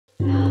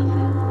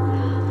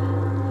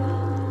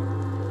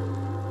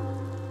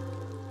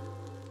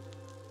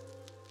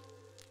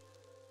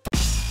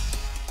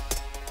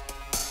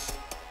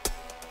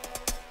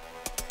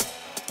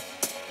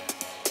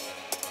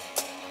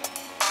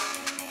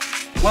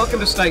Welcome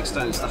to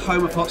SteakStones, the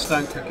home of hot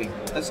stone cooking.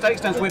 At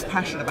SteakStones we're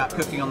passionate about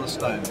cooking on the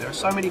stone. There are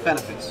so many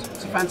benefits.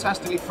 It's a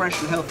fantastically fresh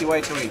and healthy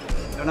way to eat.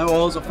 There are no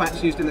oils or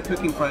fats used in the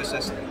cooking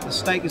process. The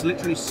steak is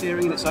literally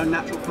searing in its own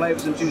natural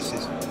flavours and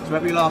juices, so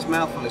every last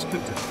mouthful is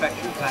cooked to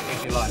perfection, exactly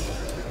as you like.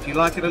 If you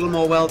like it a little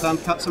more well done,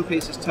 cut some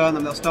pieces, turn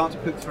them, they'll start to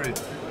cook through.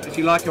 If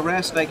you like a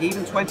rare steak,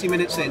 even 20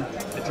 minutes in,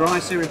 the dry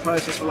searing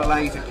process will allow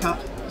you to cut,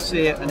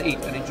 sear and eat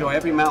and enjoy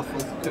every mouthful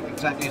cooked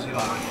exactly as you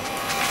like.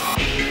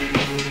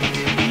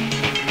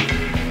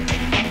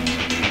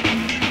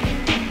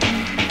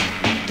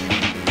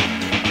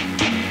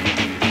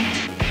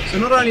 So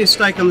not only is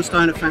steak on the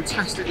stone a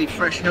fantastically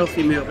fresh,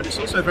 healthy meal, but it's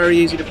also very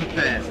easy to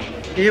prepare.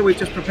 Here we've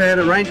just prepared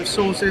a range of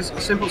sauces, a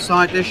simple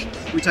side dish.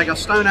 We take our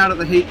stone out of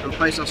the heat and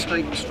place our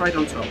steak straight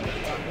on top.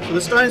 So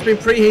the stone's been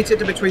preheated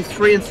to between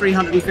 300 and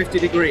 350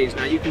 degrees.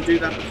 Now you can do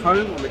that at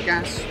home on the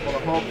gas or the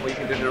hob, or you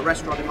can do it in a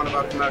restaurant in one of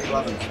our commercial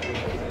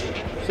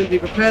ovens. Simply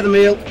prepare the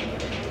meal,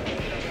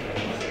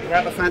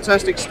 grab a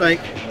fantastic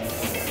steak,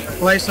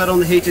 place that on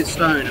the heated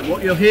stone, and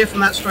what you'll hear from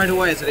that straight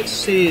away is that it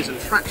sears and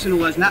traps in all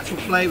those natural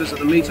flavours of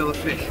the meat or the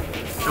fish.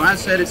 So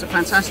as said, it's a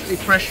fantastically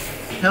fresh,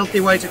 healthy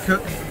way to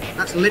cook.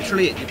 That's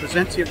literally it. You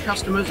present to your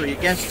customers or your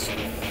guests,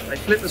 they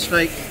flip the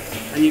steak,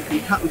 and you can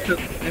cut and cook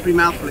every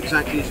mouthful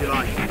exactly as you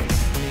like.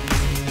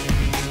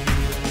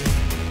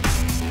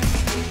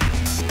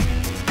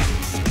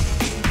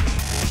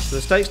 So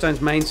the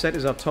SteakStones main set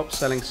is our top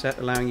selling set,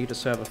 allowing you to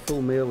serve a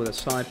full meal with a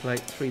side plate,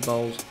 3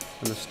 bowls,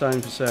 and the stone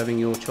for serving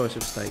your choice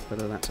of steak,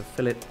 whether that's a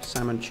fillet,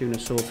 salmon, tuna,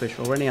 swordfish,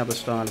 or any other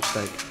style of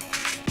steak.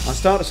 Our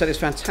starter set is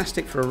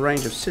fantastic for a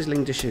range of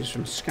sizzling dishes,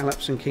 from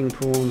scallops and king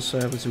prawns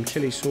served with some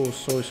chili sauce,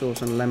 soy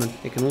sauce and lemon.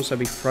 It can also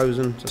be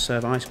frozen to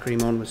serve ice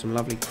cream on with some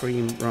lovely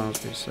cream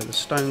raspberries, so the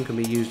stone can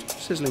be used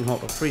sizzling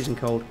hot or freezing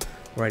cold,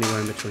 or anywhere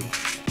in between.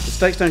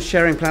 The SteakStones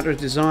sharing platter is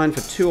designed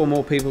for 2 or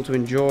more people to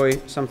enjoy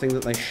something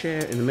that they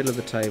share in the middle of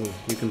the table.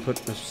 You can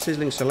put a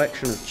sizzling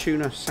selection of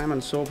tuna, salmon,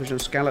 swordfish and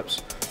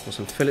scallops, or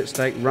some fillet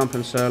steak, rump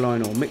and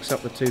sirloin, or mix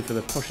up the two for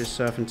the poshest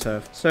surf and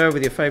turf. Serve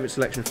with your favourite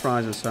selection of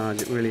fries and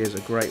sides. It really is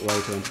a great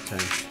way to entertain.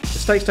 The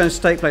SteakStones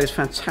steak plate is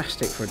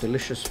fantastic for a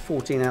delicious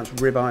 14-ounce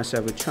ribeye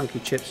served with chunky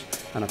chips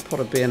and a pot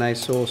of béarnaise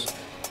sauce,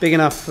 big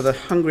enough for the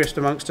hungriest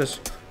amongst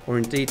us, or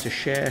indeed to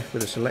share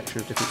with a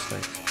selection of different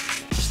steaks.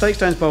 The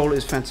SteakStones bowl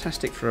is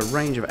fantastic for a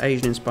range of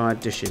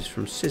Asian-inspired dishes,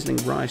 from sizzling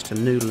rice to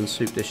noodle and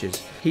soup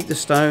dishes. Heat the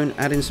stone,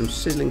 add in some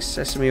sizzling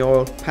sesame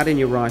oil, pat in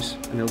your rice,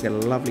 and you'll get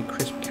a lovely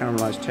crisp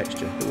caramelised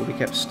texture that will be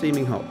kept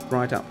steaming hot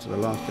right up to the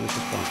last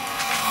delicious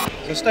bite.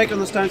 So steak on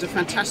the stone is a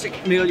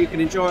fantastic meal you can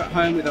enjoy at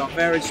home with our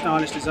varied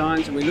stylish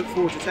designs, and we look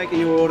forward to taking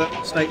your order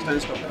at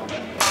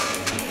steakstones.com.